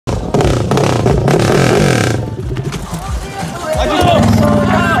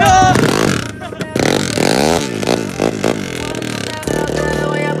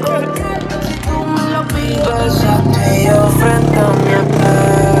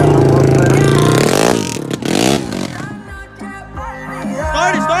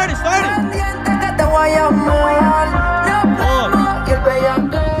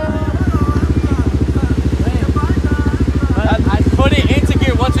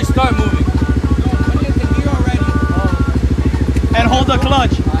the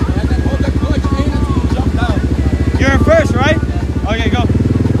clutch. Hold the clutch in until you jump down. You're in first, right? Okay, go.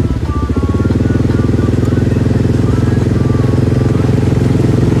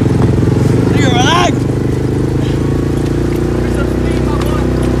 Nigga, relax.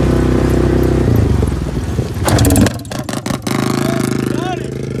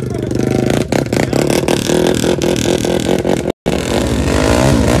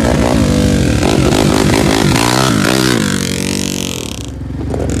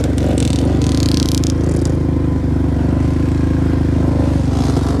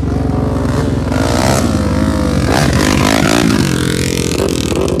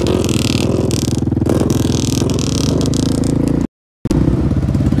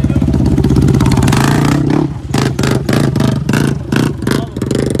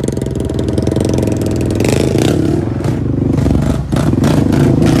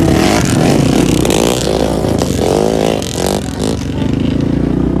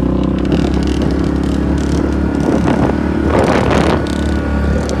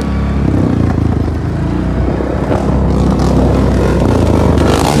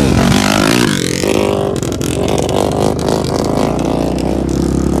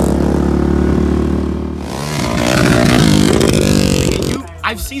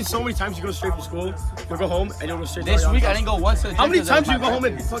 I've seen so many times you go straight from school, you'll go home, and you'll go straight to This Ariana's week I house. didn't go once to the gym. How many 'cause times of do you my go home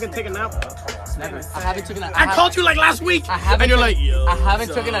birthday. and fucking take a nap? Never. I haven't taken a. I called you like last week, and you're like, yo. I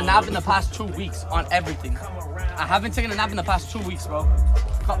haven't taken a nap in the past 2 weeks on everything. I haven't taken a nap in the past 2 weeks, bro.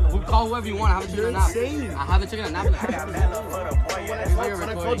 Call whoever you want. I haven't taken a nap. insane. I haven't taken a nap in the past 2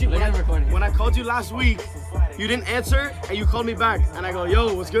 weeks. When I called you last week, you didn't answer, and you called me back, and I go,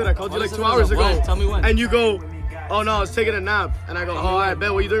 yo, what's good? I called you like 2 hours ago. When? Tell me when. And you go, oh no, I was taking a nap, and I go, oh, I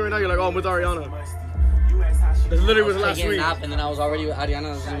bet. What are you doing right now? You're like, oh, I'm with Ariana. That literally was last Taking a week. nap and then I was already with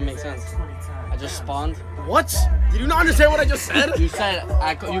Ariana. It doesn't even make sense. I just spawned. What? Did you not understand what I just said? You said you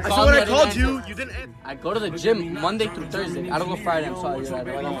I called said when me. I called didn't you, answer. you didn't answer. I go to the gym Monday through Thursday. I don't go Friday. I'm sorry.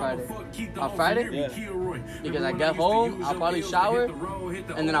 I don't go Friday. On Friday, because I get home, I'll probably shower,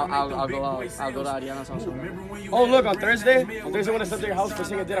 and then I'll go out. I'll go to Ariana's house. Oh, look, on Thursday when I stepped at your house, first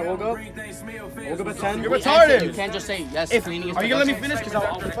thing I did, I woke up at 10. You're You retarded. can't just say yes. If, Cleaning is are you gonna let me production. finish? Because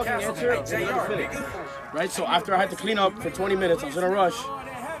I'll fucking answer it. And let me finish. Right, so after I had to clean up for 20 minutes, I was in a rush.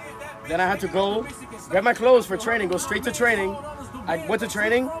 Then I had to go grab my clothes for training, go straight to training. I went to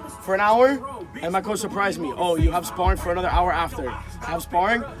training for an hour, and my coach surprised me. Oh, you have sparring for another hour after. I have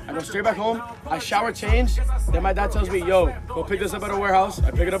sparring, I go straight back home, I shower, change, then my dad tells me, yo, go pick this up at a warehouse.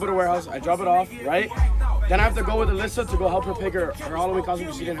 I pick it up at a warehouse, I drop it off, right? Then I have to go with Alyssa to go help her pick her Halloween costume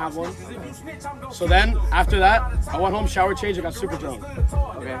because she didn't have one. So then, after that, I went home, shower, change, I got super drunk.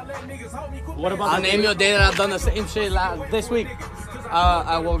 Okay. What about I'll name you a day that I've done the same shit this week.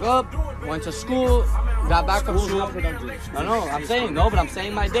 I woke up, went to school, got back from school. No, I'm saying no, but I'm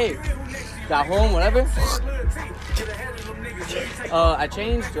saying my day. Got home, whatever. I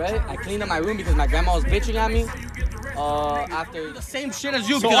changed, right? I cleaned up my room because my grandma was bitching at me. After the same shit as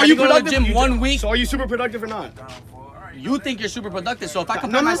you. So because are you I go to the productive? gym 1 week. So are you super productive or not? You think you're super productive, so if I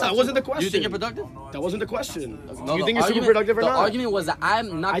compare No, myself, that wasn't the question. You think you're productive? That wasn't the question. No, you the think you're super argument- productive or the not? argument was that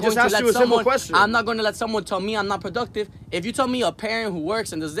I'm not I going just to asked let you a simple someone. question. I'm not going to let someone tell me I'm not productive. If you tell me a parent who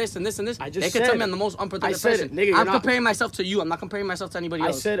works and does this and this and this, I they just can tell said- me I'm the most unproductive I said, person. nigga, you're I'm not- comparing myself to you. I'm not comparing myself to anybody I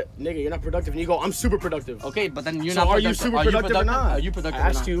else. said, nigga, you're not productive, and you go, I'm super productive. Okay, but then you're So not are productive. you super productive or not? Are you productive I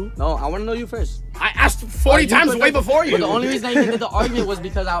asked or not? you. No, I want to know you first. I asked 40 times way before you. But the only reason I even did the argument was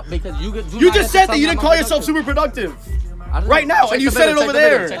because you do You not just get to said that tell you me didn't I'm call yourself unproductive. super productive. I don't Right know. now, Check and you the said it video, over check the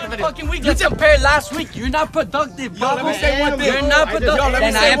video, there. check the video. Fucking week. Let's compare last week. You're not productive, bro. let me say one thing. You're not I just- productive. yo, let me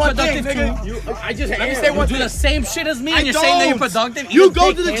And say I am one thing, productive nigga. too. I just Let me am. say one. You do the same shit as me, and you're saying that you're productive. You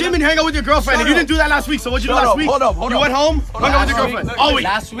go to the gym and hang out with your girlfriend, and you didn't do that last week. So what'd you do last week? You went home, hung out with your girlfriend. All week.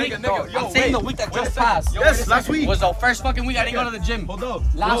 Last week, I'm saying the week that just passed. Yes, last week. Was the first fucking week I didn't go to the gym. Hold up.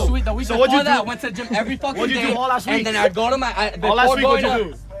 Last week, the week So what'd you before that, I do? went to the gym every fucking What'd you day. do all last week? And then I'd go to my All last week, what'd you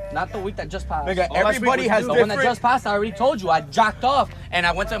before do? Not the week that just passed. Nigga, All last everybody week, has what'd The you one different. that just passed, I already told you. I jacked off and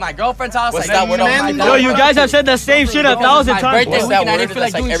I went to my girlfriend's house. What's I that got with my all- dad. Yo, you guys have said the same shit 1,000 My times. birthday What's week that and I word? didn't feel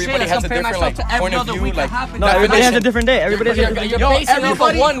like That's like doing everybody shit. has Let's a compare different, myself to like, every point of other view, week that like- happened. No, That everybody has a happened. different day. Everybody has a different day. You're Yo, basing it off of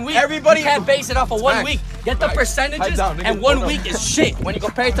everybody- 1 week. everybody- You can't base it off of 1 Facts. week. Get the percentages, Head down, nigga. and 1 Hold week on. is shit when you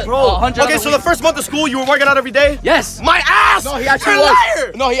compare it to Bro, 100 okay, other so the weeks. first month of school, you were working out every day? Yes. My ass! No, he actually You're a was.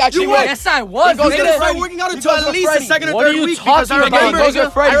 liar! No, he actually was. Yes, I was. You didn't nigga. start working out He until goes at with least the Freddie. second or What are third you week because I talking about? remember, He goes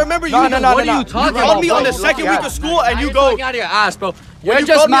with Freddie. I remember you. No, no, no, What no, are no. you talking You called about, me on bro? the second week of school and you You're go, fucking out of your ass, bro. You're you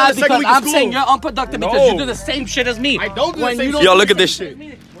just called me on mad the second because week of I'm saying school. you're unproductive because No. you do the same shit as me. I don't do the When same you shit. Yo, look at this shit.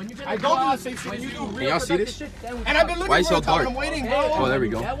 When you I don't do the safe shit. You do Can real y'all see productive this? shit. And I've been looking Why is for a so job. dark? I'm waiting, bro. Oh, there we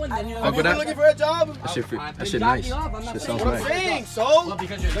go. That one, then you Fuck Have with you that. been looking for a job? That shit nice. Shit sounds What I'm nice. saying, so. Well,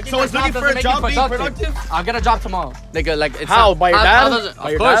 because you're looking So for it's looking job for a doesn't make job you being productive? I'll get a job tomorrow. Nigga, like it's How? not- By your how dad? doesn't- By Of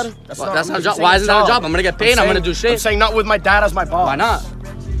your course. dad? That's not not a I'm job. saying Why it's isn't that a job? I'm gonna get paid. I'm gonna do I'm shit. saying not with my dad as my boss. Why not?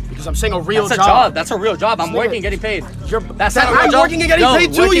 Because I'm saying a real That's a job. job. That's a real job. I'm working, getting paid. That's Dad, not a real I'm job. working and getting Yo,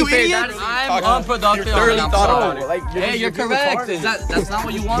 paid too, working you paid, idiot. I'm unproductive. You thoroughly I'm thought sorry. about it. Like, Hey, you're correct. Is that's not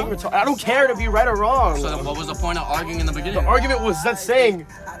what you want? I don't care to be right or wrong. So then what was the point of arguing in the beginning? The argument was that saying,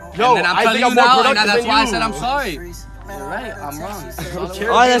 yo, And then I'm I telling think I'm you more now, and productive that's than why I you. said I'm sorry. You're right. I'm wrong.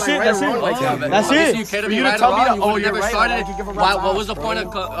 Oh, that's it. That's wrong like that. it. That's Obviously, you it. care to For be you to right tell or me wrong. that, You oh, would you're never right, started. I can give a Why? rat's What was the ass,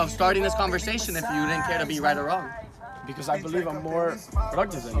 point bro. of starting this conversation if you didn't care to be right or wrong? Because I believe I'm more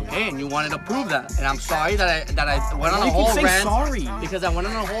productive than you. Hey, and you wanted to prove that, and I'm sorry that I went on Why a you keep whole saying rant. sorry? Because I went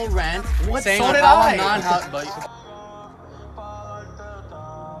on a whole rant What? saying So did how I. I'm not how. But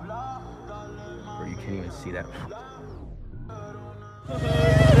Bro, you can't even see that.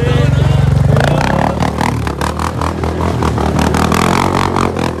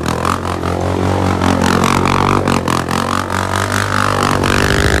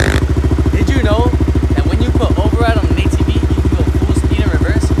 did you know that when you put override on an ATV, you can go full speed in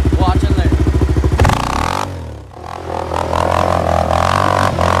reverse? Watch and learn.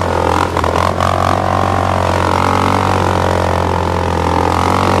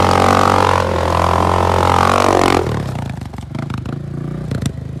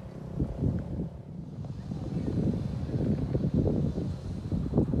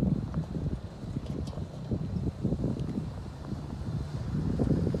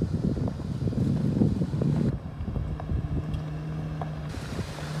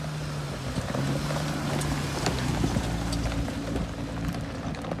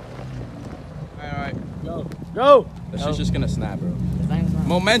 Alright. Go. That shit's just gonna snap, bro. It's not even-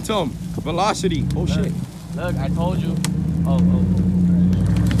 Momentum. Velocity. Oh shit. Look, I told you. Oh.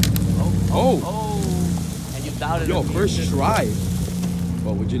 Oh. Oh. And you doubted Yo, it. first try.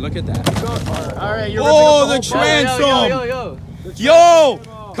 Well, would you look at that? All right, you're Oh, the ripping up the whole transom. Yo.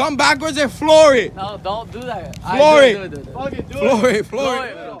 Yo, come backwards and floor it. No, don't do that. Floor it. Do it. Fuck it, do Floor it. it, floor Floor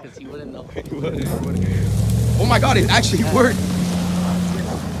it. it. Because he wouldn't know. Oh my god, it actually worked.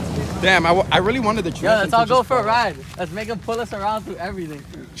 Damn, I really wanted the transom. Yo, let's all to go just for a fall. ride. Let's make him pull us around through everything.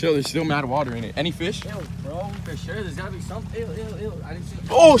 Chill, there's still mad water in it. Any fish? Ew, bro. For sure, there's gotta be some. Ew. I didn't see.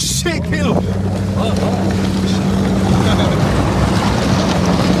 Oh shit, Caleb.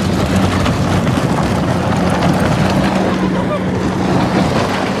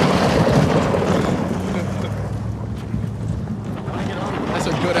 That's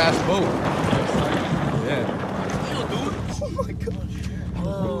a good ass boat. Yeah.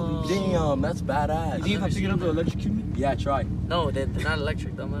 Damn, that's badass. You think if I pick it up, it'll electrocute me? Yeah, try. No, they're not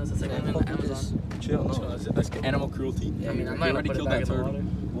electric, dumbass. It's like on Amazon. Chill, no. That's animal cruelty. I mean, I'm We not gonna already put it killed back that in the turtle. water.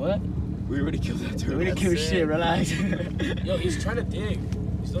 What? We already killed that turtle. We didn't give a That's shit. it. Relax. Yo, he's trying to dig.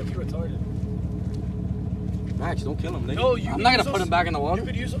 He's looking retarded. Max, don't kill him. Yo, you I'm could not gonna use put those- him back in the You water.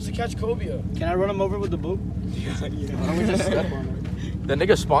 could use those to catch cobia. Can I run him over with the boat? Why don't we just step on it? The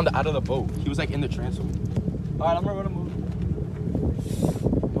nigga spawned out of the boat. He was like in the transom. Alright, I'm gonna run him over.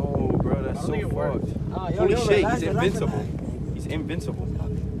 No, bro, that's so fucked. Holy shit, he's invincible. He's invincible.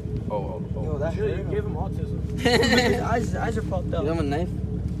 Oh. Yo, that Shit, you hurt. gave him autism. His eyes are popped You out. have a knife?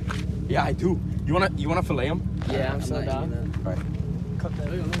 Yeah, I do. You wanna fillet him? Yeah, I'm so not down. eating that. Alright. Cut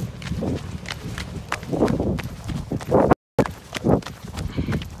that.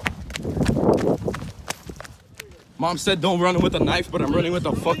 Mom said don't run with a knife, but I'm running with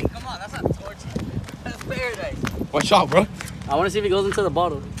a fucking. Come on, that's not torture. That's paradise. Watch out, bro. I want to see if he goes into the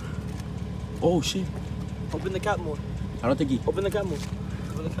bottle. Oh shit. Open the cap more. I don't think he. Open the cap more.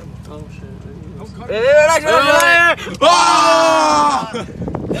 Open the cap more. Oh shit. Ah!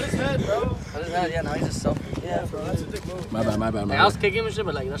 Let his head, bro. Yeah, now he's just self. Yeah, bro. That's a dick move. My bad. Like, I was kicking him and shit,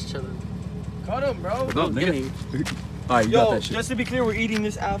 but like that's chilling. Cut him, bro. No, Gimme. Alright, you got Yo, that shit. just to be clear, we're eating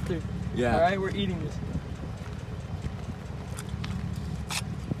this after. Yeah. Alright, we're eating this.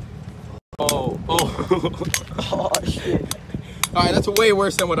 Oh. Oh shit. Alright, that's way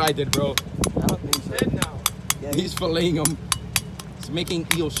worse than what I did, bro. I don't think so. Dead now. He's filleting him. He's making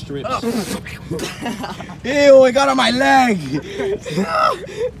eel strips. Ew, it got on my leg.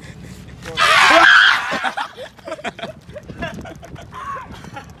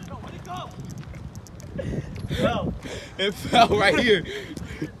 Yo. It fell right here.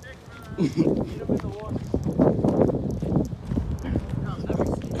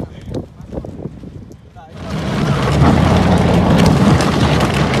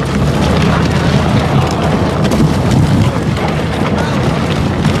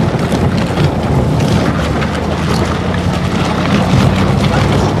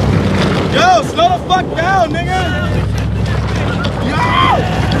 Slow the fuck down, nigga!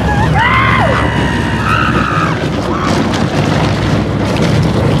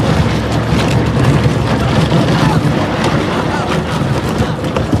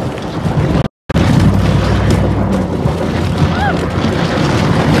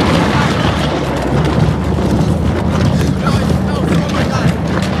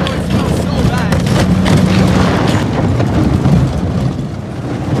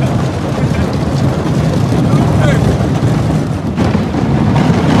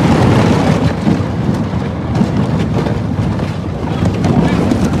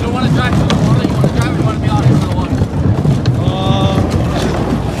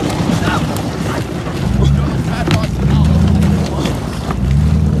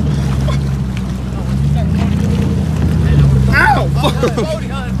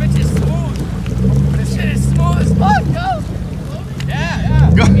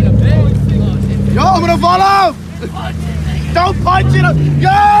 Yo, I'm gonna fall off! Don't punch it!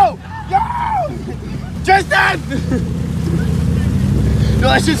 Yo! Yo! Tristan! Yo,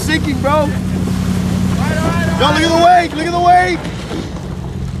 that shit's sinking, bro. Yo, look at the wake! Look at the wake!